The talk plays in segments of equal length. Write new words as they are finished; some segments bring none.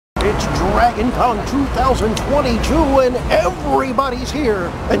It's Dragon Con 2022 and everybody's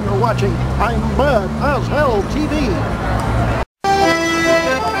here. And you're watching I'm Mad as Hell TV. I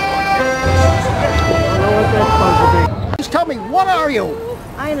don't know what that's supposed to be. Just tell me, what are you?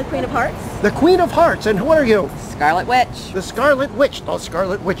 I am the Queen of Hearts. The Queen of Hearts, and what are you? Scarlet Witch. The Scarlet Witch. Oh,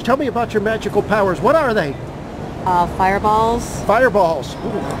 Scarlet Witch. Tell me about your magical powers. What are they? Fireballs. Fireballs. Ooh.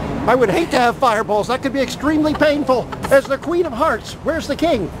 I would hate to have fireballs. That could be extremely painful. As the Queen of Hearts, where's the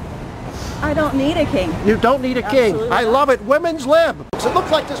king? I don't need a king. You don't need a king. Absolutely I not. love it. Women's lib. So it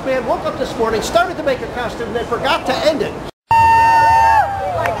looks like this man woke up this morning, started to make a costume, and then forgot to end it.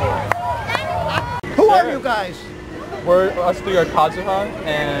 Who are you guys? We're us three are Kazuma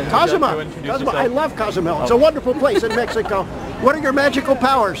and Kazuma. Kazuma. I love Cozumel. It's a wonderful place in Mexico. What are your magical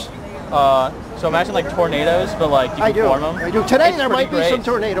powers? So imagine like tornadoes, but like you can form them. I do. Today it's there might great. be some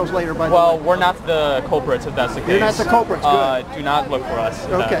tornadoes later, by the way. Well, we're not the culprits if that's the case. You're not the culprits. Good. Do not look for us.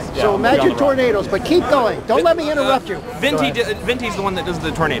 Okay. So imagine tornadodos, but keep going. Don't let me interrupt you. Vinty's the one that does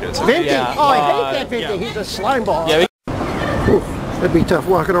the tornadoes. Vinty. Yeah. Oh, I hate that Vinty. Yeah. He's a slime ball. Yeah. Oof, it'd be tough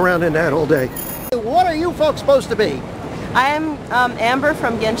walking around in that all day. What are you folks supposed to be? I am Amber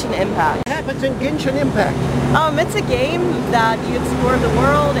from Genshin Impact. What happens in Genshin Impact? It's a game that you explore the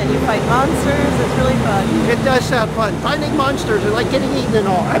world and you fight monsters. It's really fun. It does sound fun. Finding monsters are like getting eaten and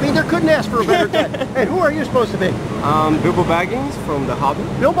all. I mean, there couldn't ask for a better time. And who are you supposed to be? Bilbo Baggins from The Hobbit.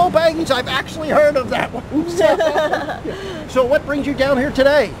 Bilbo Baggins. I've actually heard of that one. So what brings you down here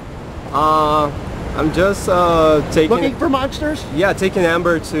today? I'm just Looking for monsters? Yeah, taking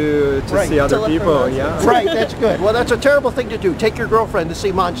Amber to Right. see other To look for people. monsters. Yeah. Right, that's good. Well, that's a terrible thing to do. Take your girlfriend to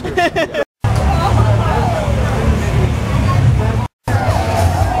see monsters.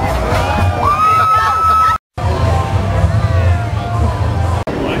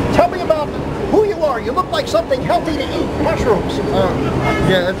 Tell me about who you are. You look like something healthy to eat. Mushrooms.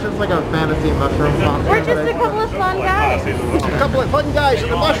 Yeah, it's just like a fantasy mushroom costume. We're just a couple of fun guys. A couple of fun guys.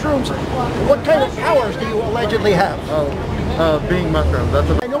 And the mushrooms, what kind of powers do you allegedly have? Being mushrooms.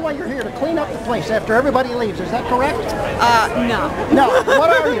 That's I know why you're here, to clean up the place after everybody leaves. Is that correct? No. No. What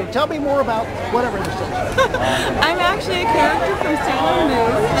are you? Tell me more about whatever this is. I'm actually a character from Sailor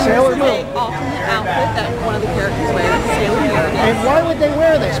Moon. And Sailor this is Moon. an alternate outfit that one of the characters wears. Sailor Moon. And why would they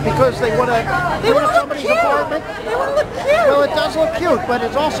wear this? Because they want to clean up somebody's apartment? They want to look cute. Well, it does look cute, but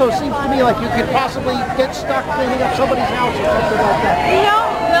it also seems to me like you could possibly get stuck cleaning up somebody's house or something like that.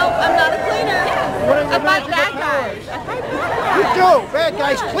 No, I'm not a cleaner. What are your I fight magical bad powers? guys. I fight bad You guys. do! Bad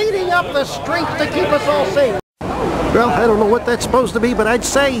guys cleaning up the streets to keep us all safe. Well, I don't know what that's supposed to be, but I'd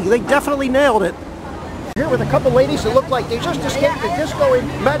say they definitely nailed it. Here with a couple ladies that look like they just escaped the disco in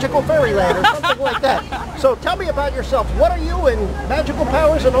Magical Fairyland or something like that. So tell me about yourself. What are you and magical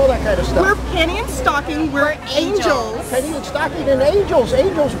powers and all that kind of stuff? We're Penny and Stocking. We're angels. Penny and Stocking and angels.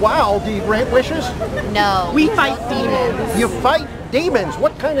 Angels, wow. Do you grant wishes? No. We fight demons. You fight demons.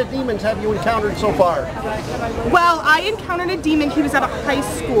 What kind of demons have you encountered so far? Well, I encountered a demon. He was at a high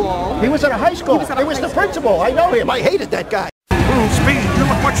school. He was at a high school. He was at a It was high the principal. I know him. I hated that guy. Speed, you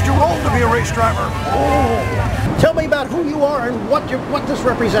look much too old to be a race driver. Oh. Tell me about who you are and what this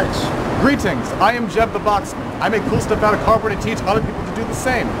represents. Greetings, I am Jeb the Boxman. I make cool stuff out of cardboard and teach other people to do the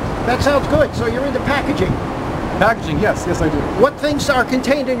same. That sounds good. So you're into packaging. Packaging, yes I do. What things are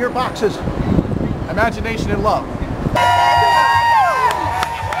contained in your boxes? Imagination and love.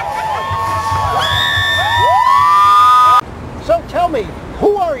 So tell me,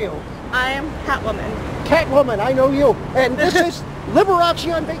 who are you? I am Catwoman. Catwoman, I know you. And this is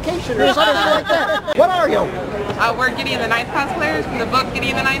Liberace on vacation or something like that. What are you? We're Gideon the Ninth cosplayers from the book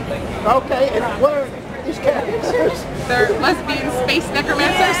Gideon the Ninth. Okay, and what are these characters? They're lesbian space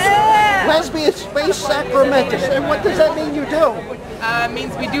necromancers. Lesbian space sacramentous. And what does that mean you do?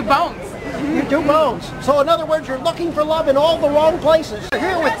 Means we do bones. You do bones. So in other words, you're looking for love in all the wrong places. You're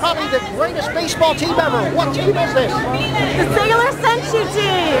here with probably the greatest baseball team ever. What team is this? The Sailor Sensu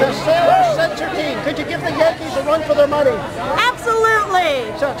team. The Sailor Sensu team. Could you give the Yankees a run for their money?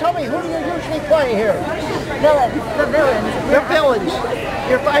 Absolutely. So tell me, who do you usually play here? Villains. The villains. The villains.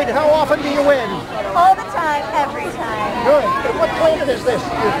 You're fighting. How often do you win? All the time, every time. Good. And what planet is this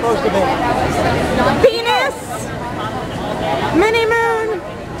you're supposed to be? Venus. Mini Moon.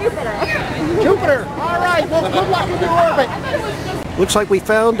 Jupiter. Jupiter. All right. Well, good luck in your orbit. Looks like we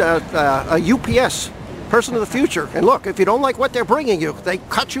found a UPS person of the future. And look, if you don't like what they're bringing you, they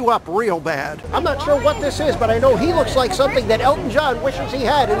cut you up real bad. I'm not sure what this is, but I know he looks like something that Elton John wishes he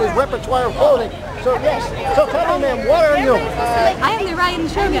had in his repertoire of clothing. So yes. So tell me, ma'am, what are you? I am the Ryan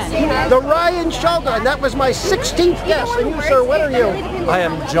Shogun. The Ryan Shogun. That was my 16th guess. And you, sir, what are you? I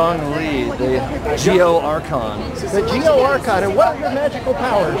am John Lee, the Geo Archon. The Geo Archon. And what are your magical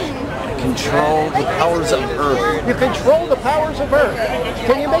powers? Control the powers of Earth. You control the powers of Earth.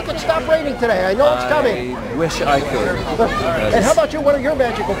 Can you make it stop raining today? I know it's coming. I wish I could. And how about you? What are your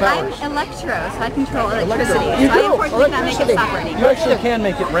magical powers? I'm Electro, so I control electricity. You so do? I unfortunately cannot make it stop raining. You actually can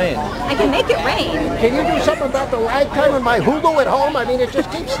make it rain. I can make it rain. Can you do something about the lag time on my Hulu at home? I mean, it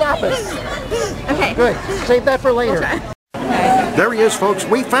just keeps stopping. Okay. Good. Save that for later. Okay. There he is, folks.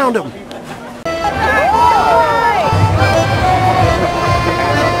 We found him.